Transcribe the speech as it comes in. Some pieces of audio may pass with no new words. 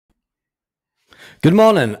Good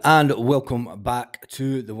morning and welcome back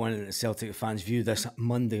to the One in Celtic Fans View this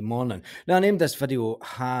Monday morning. Now, I named this video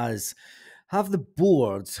Have the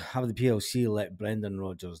PLC let Brendan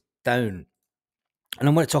Rodgers down? And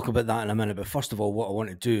I want to talk about that in a minute, but first of all, what I want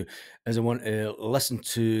to do is I want to listen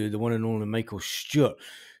to the one and only Michael Stewart,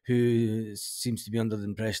 who seems to be under the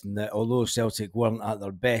impression that although Celtic weren't at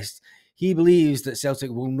their best, he believes that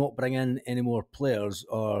Celtic will not bring in any more players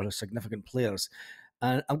or significant players.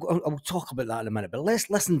 And I'll talk about that in a minute. But let's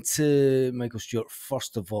listen to Michael Stewart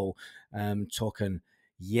first of all, talking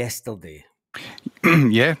yesterday.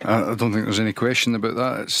 Yeah, I don't think there's any question about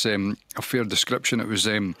that. It's a fair description. It was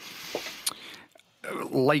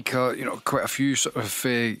like quite a few sort of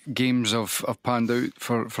games have panned out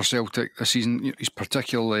for Celtic this season. He's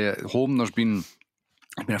particularly at home. There's been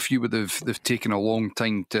a few where they've taken a long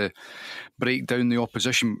time to break down the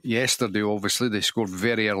opposition. Yesterday, obviously, they scored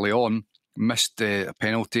very early on, missed a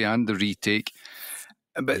penalty and the retake,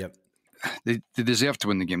 but Yep. they deserved to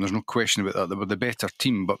win the game. There's no question about that. They were the better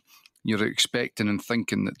team, but you're expecting and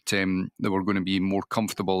thinking that they were going to be more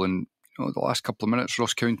comfortable. And the last couple of minutes,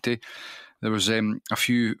 Ross County, there was a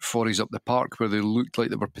few forays up the park where they looked like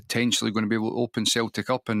they were potentially going to be able to open Celtic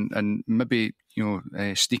up and maybe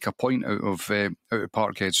sneak a point out of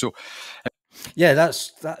Parkhead. So. Yeah,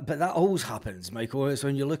 but that always happens, Michael. It's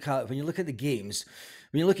when you look at the games,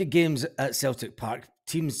 when you look at games at Celtic Park,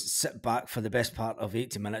 teams sit back for the best part of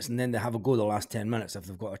 80 minutes and then they have a go the last 10 minutes if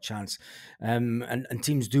they've got a chance. And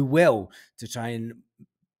teams do well to try and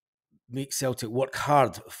make Celtic work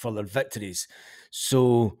hard for their victories.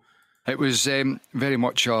 So it was very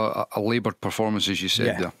much a laboured performance, as you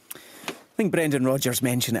said there. I think Brendan Rodgers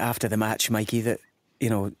mentioned after the match, Mikey, that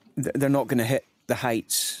they're not going to hit the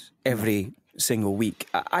heights every single week.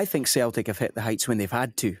 I think Celtic have hit the heights when they've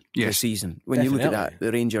had to this season. When Definitely. you look at that,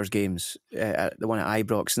 the Rangers games, the one at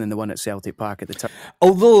Ibrox and then the one at Celtic Park at the time.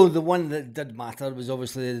 Although the one that did matter was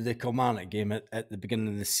obviously the Kilmarnock game at the beginning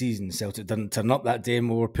of the season. Celtic didn't turn up that day and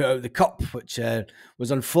we were put out of the cup, which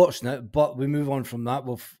was unfortunate, but we move on from that.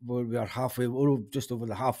 We're just over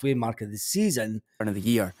the halfway mark of the season. Turn of the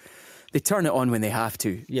year. They turn it on when they have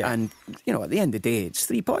to. Yeah. And, at the end of the day, it's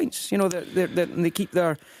 3 points. They keep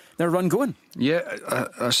their run going. Yeah,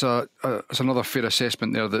 that's another fair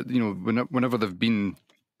assessment there. That whenever they've been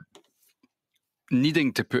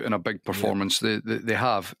needing to put in a big performance, they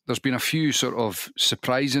have. There's been a few sort of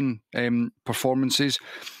surprising performances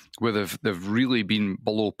where they've really been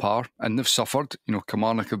below par and they've suffered.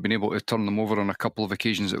 Kilmarnock have been able to turn them over on a couple of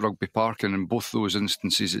occasions at Rugby Park, and in both those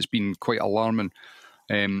instances, it's been quite alarming.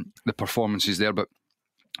 The performances there, but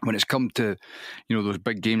when it's come to those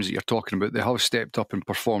big games that you're talking about, they have stepped up and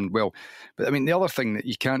performed well. But I mean, the other thing that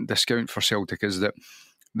you can't discount for Celtic is that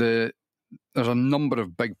there's a number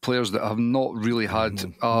of big players that have not really had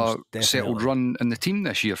a settled run in the team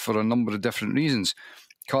this year for a number of different reasons.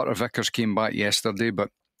 Carter Vickers came back yesterday, but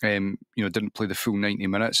didn't play the full 90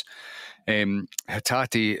 minutes.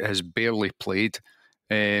 Hatate has barely played.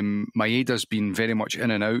 Maeda's been very much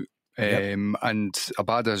in and out. And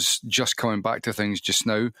Abada's just coming back to things just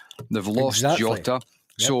now. They've lost Jota. Yep.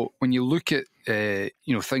 So when you look at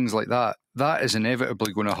things like that, that is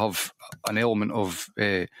inevitably going to have an element of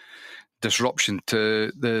disruption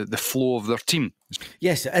to the flow of their team.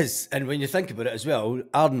 Yes, it is. And when you think about it as well,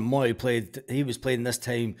 Arden Moy was playing this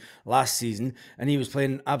time last season and he was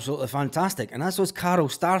playing absolutely fantastic. And as was Carl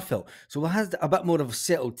Starfelt. So we had a bit more of a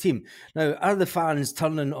settled team. Now, are the fans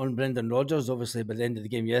turning on Brendan Rodgers? Obviously, by the end of the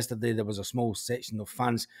game yesterday, there was a small section of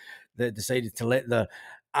fans that decided to let their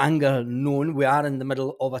anger known. We are in the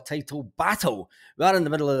middle of a title battle.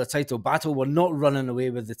 We're not running away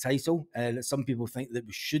with the title. Some people think that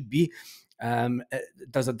we should be. It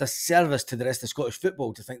does a disservice to the rest of Scottish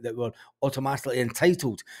football to think that we're automatically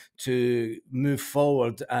entitled to move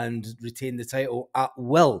forward and retain the title at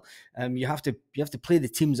will. You have to play the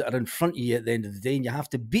teams that are in front of you at the end of the day, and you have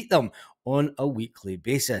to beat them on a weekly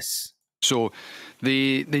basis. So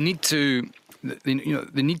they need to. They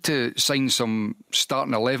need to sign some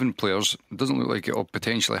starting 11 players. It doesn't look like it will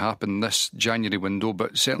potentially happen this January window,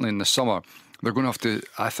 but certainly in the summer they're going to have to,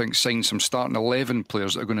 I think, sign some starting 11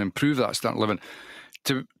 players that are going to improve that starting 11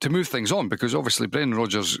 to move things on, because obviously Brendan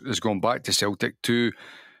Rodgers has gone back to Celtic to,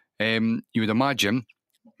 you would imagine,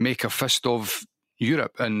 make a fist of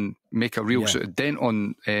Europe and make a real sort of dent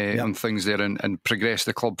on things there and progress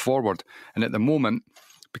the club forward. And at the moment,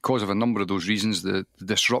 because of a number of those reasons, the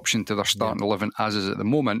disruption to their starting 11 as is at the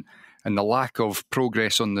moment, and the lack of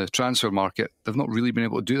progress on the transfer market, they've not really been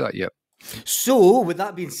able to do that yet. So, with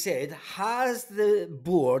that being said, have the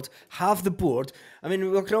board? I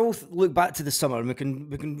mean, we can all look back to the summer, and we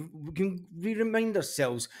can remind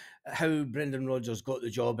ourselves how Brendan Rodgers got the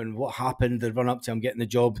job and what happened, the run up to him getting the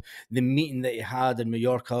job, the meeting that he had in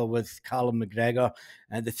Mallorca with Callum McGregor,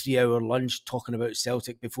 and the 3-hour lunch talking about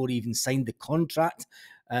Celtic before he even signed the contract.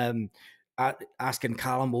 Asking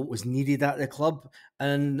Callum what was needed at the club,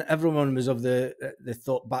 and everyone was of the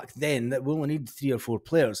thought back then that we only need 3 or 4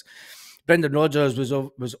 players. Brendan Rodgers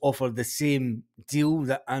was offered the same deal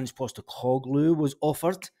that Ange Postecoglou was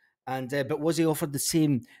offered, and but was he offered the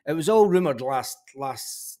same? It was all rumoured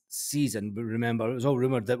last season. But remember, it was all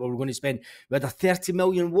rumoured that we were going to spend. We had a 30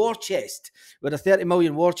 million war chest. We had a 30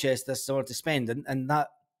 million war chest this summer to spend, and that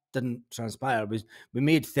didn't transpire. We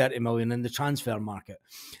made 30 million in the transfer market,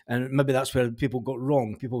 and maybe that's where people got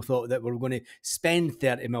wrong. People thought that we were going to spend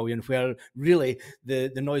 30 million, where really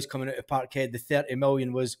the noise coming out of Parkhead, the 30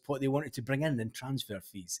 million was what they wanted to bring in transfer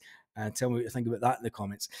fees. Tell me what you think about that in the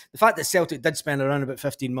comments. The fact that Celtic did spend around about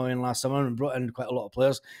 15 million last summer and brought in quite a lot of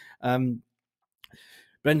players.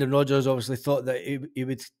 Brendan Rodgers obviously thought that he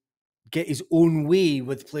would get his own way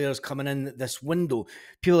with players coming in this window.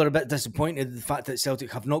 People are a bit disappointed in the fact that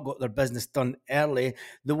Celtic have not got their business done early.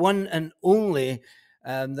 The one and only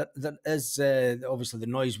that is obviously the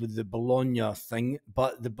noise with the Bologna thing,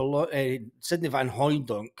 but Sidney Van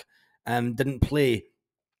Hooijdonk didn't play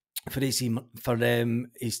for his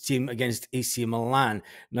team against AC Milan.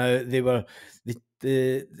 Now they were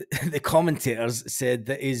the commentators said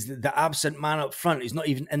that he's the absent man up front. He's not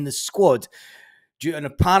even in the squad due to an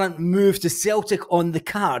apparent move to Celtic on the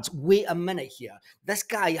cards. Wait a minute here. This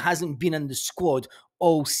guy hasn't been in the squad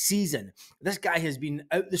all season. This guy has been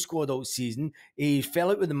out the squad all season. He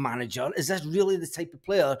fell out with the manager. Is this really the type of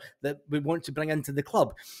player that we want to bring into the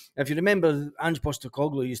club? If you remember, Ange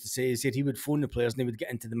Postecoglou used to say, he said he would phone the players and they would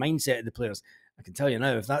get into the mindset of the players. I can tell you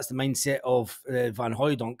now, if that's the mindset of Van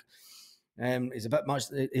Hooijdonk, he's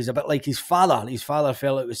a bit like his father. His father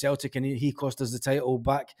fell out with Celtic and he cost us the title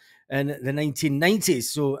back in the 1990s.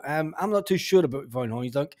 So I'm not too sure about Van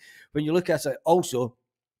Hooijdonk. When you look at it also,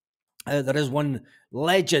 there is one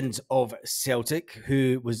legend of Celtic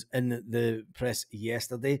who was in the press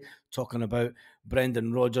yesterday talking about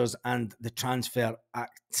Brendan Rodgers and the transfer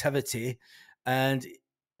activity. And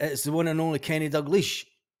it's the one and only Kenny Dalglish.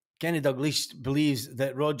 Kenny Dalglish believes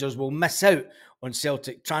that Rodgers will miss out on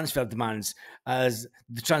Celtic transfer demands as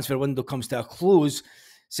the transfer window comes to a close.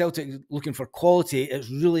 Celtic looking for quality. It's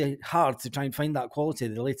really hard to try and find that quality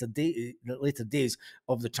in the later days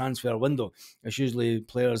of the transfer window. It's usually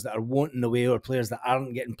players that are wanting away or players that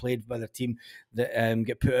aren't getting played by their team that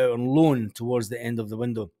get put out on loan towards the end of the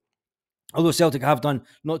window. Although Celtic have done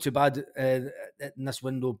not too bad in this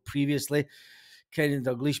window previously, Kenny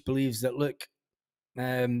Dalglish believes that, look,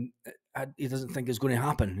 he doesn't think it's going to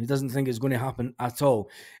happen. He doesn't think it's going to happen at all.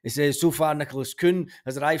 He says, so far, Nicholas Kuhn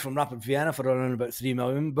has arrived from Rapid Vienna for around about 3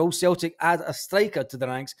 million. Will Celtic add a striker to the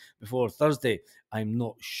ranks before Thursday? I'm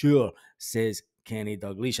not sure, says Kenny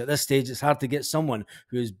Dalglish. At this stage, it's hard to get someone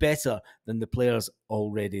who is better than the players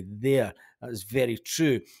already there. That is very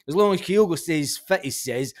true. As long as Kyogo stays fit, he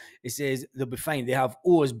says they'll be fine. They have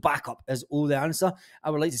O as backup. Is O the answer? I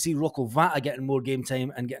would like to see Rocco Vata getting more game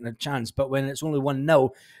time and getting a chance. But when it's only 1-0,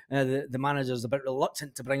 the manager's a bit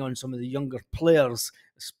reluctant to bring on some of the younger players,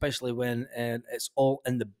 especially when it's all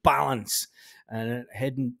in the balance. And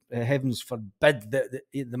heavens forbid that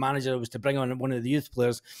the manager was to bring on one of the youth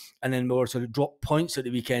players and then we were to drop points at the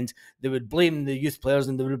weekend. They would blame the youth players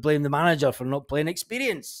and they would blame the manager for not playing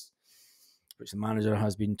experience, which the manager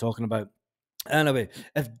has been talking about. Anyway,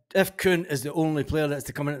 if Kuhn is the only player that's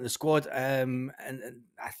to come into the squad, and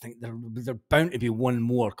I think there's bound to be one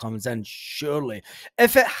more comes in, surely.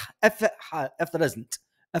 If there isn't,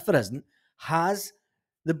 has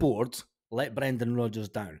the board let Brendan Rodgers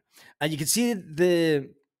down? And you can see the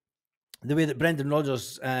way that Brendan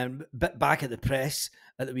Rodgers bit back at the press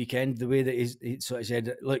at the weekend, the way that he sort of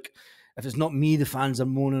said, look, if it's not me the fans are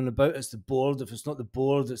moaning about, it's the board. If it's not the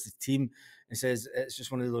board, it's the team. It says it's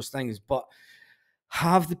just one of those things. But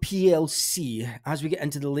have the PLC, as we get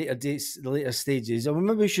into the later stages, or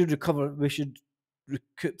maybe we should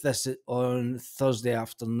recoup this on Thursday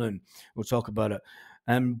afternoon. We'll talk about it.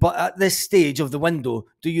 But at this stage of the window,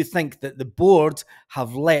 do you think that the board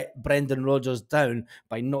have let Brendan Rodgers down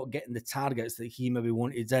by not getting the targets that he maybe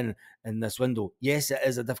wanted in this window? Yes, it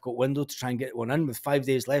is a difficult window to try and get one in with 5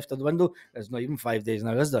 days left of the window. It's not even 5 days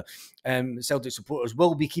now, is there? Celtic supporters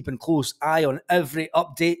will be keeping close eye on every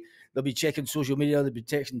update. They'll be checking social media, they'll be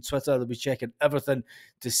checking Twitter, they'll be checking everything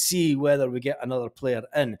to see whether we get another player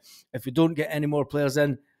in. If we don't get any more players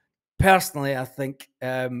in, personally, I think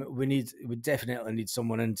we definitely need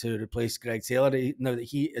someone in to replace Greg Taylor now that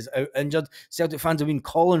he is out injured. Celtic fans have been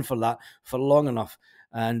calling for that for long enough,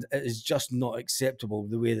 and it is just not acceptable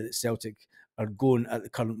the way that Celtic are going at the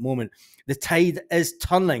current moment. The tide is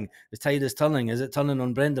turning. The tide is turning. Is it turning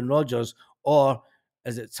on Brendan Rodgers, or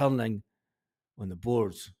is it turning on the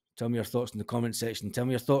boards? Tell me your thoughts in the comment section. Tell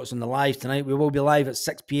me your thoughts on the live tonight. We will be live at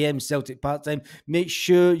 6 p.m. Celtic part time. Make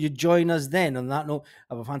sure you join us then. On that note,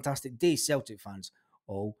 have a fantastic day, Celtic fans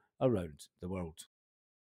all around the world.